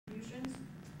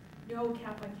no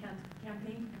cap on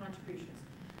campaign contributions.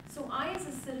 So I, as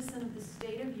a citizen of the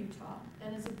state of Utah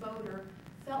and as a voter,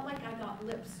 felt like I got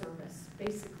lip service,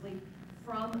 basically,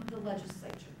 from the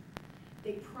legislature.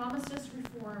 They promised us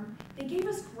reform. They gave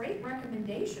us great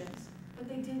recommendations, but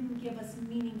they didn't give us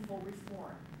meaningful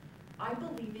reform. I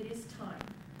believe it is time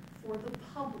for the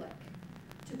public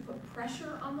to put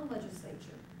pressure on the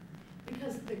legislature,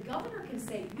 because the governor can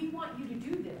say, we want you to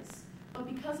do this,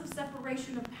 but because of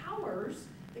separation of powers,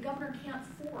 the governor can't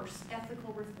force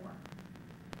ethical reform.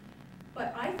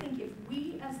 But I think if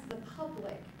we as the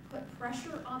public put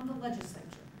pressure on the legislature,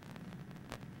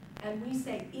 and we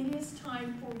say, it is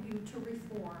time for you to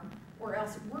reform, or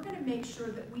else we're going to make sure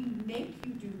that we make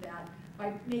you do that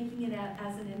by making it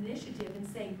as an initiative and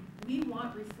saying, we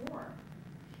want reform.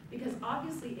 Because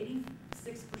obviously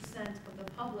 86% of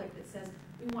the public that says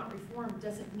we want reform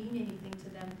doesn't mean anything to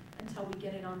them until we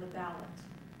get it on the ballot.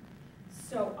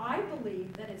 So I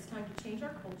believe that it's time to change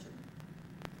our culture.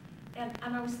 And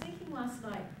I was thinking last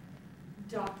night,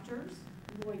 doctors,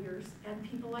 lawyers, and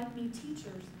people like me,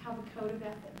 teachers, have a code of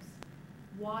ethics.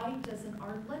 Why doesn't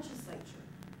our legislature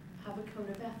have a code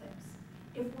of ethics?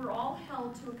 If we're all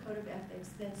held to a code of ethics,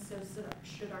 then so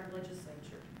should our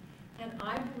legislature. And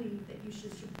I believe that you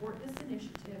should support this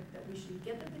initiative, that we should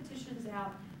get the petitions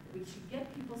out, that we should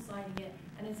get people signing it,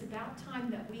 and it's about time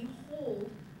that we hold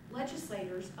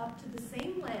legislators up to the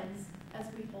same lens as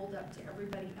we hold up to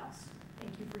everybody else.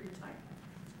 Thank you for your time.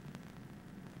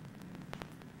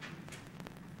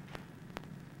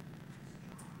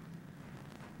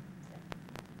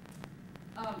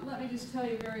 Let me just tell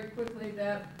you very quickly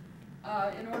that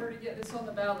in order to get this on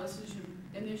the ballot, this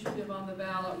initiative on the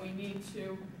ballot, we need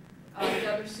to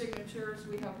gather signatures.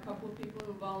 We have a couple of people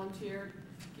who volunteered.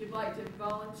 If you'd like to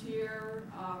volunteer,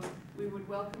 we would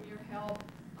welcome your help,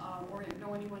 or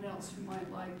know anyone else who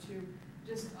might like to.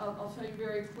 Just, I'll tell you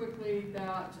very quickly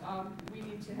that we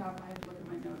need to have, I have to look at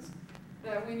my notes,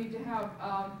 that we need to have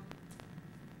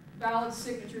valid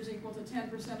signatures equal to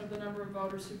 10% of the number of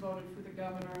voters who voted for the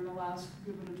governor in the last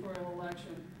gubernatorial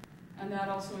election. And that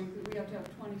also includes, we have to have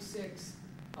 26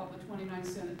 of the 29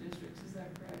 Senate districts, is that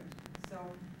correct? So,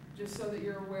 just so that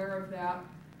you're aware of that.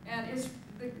 And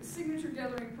the signature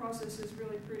gathering process is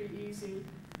really pretty easy.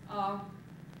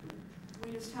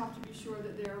 We just have to be sure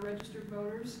that they are registered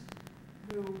voters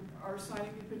who are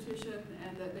signing the petition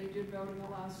and that they did vote in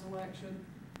the last election.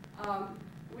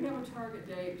 We have a target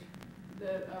date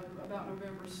of about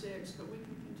November 6th, but we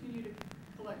can continue to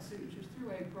collect signatures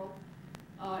through April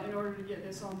in order to get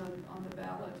this on the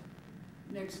ballot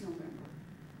next November.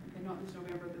 Okay, not this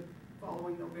November, the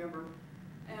following November.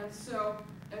 And so,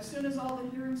 as soon as all the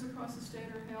hearings across the state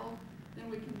are held, then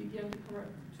we can begin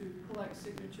to collect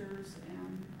signatures.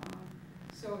 And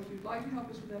so, if you'd like to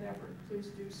help us with that effort, please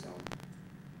do so.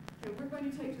 Okay, we're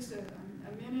going to take just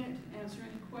a minute, answer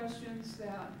any questions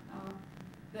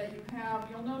that you have.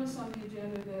 You'll notice on the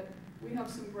agenda that we have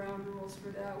some ground rules for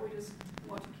that. We just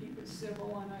want to keep it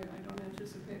civil, and I don't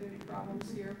anticipate any problems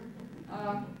here.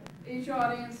 Each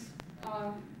audience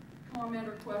comment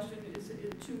or question is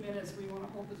 2 minutes. We want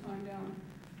to hold the time down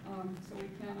so we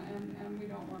can, and we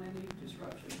don't want any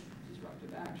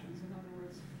disruptive actions. In other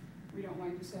words, we don't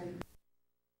want you to say,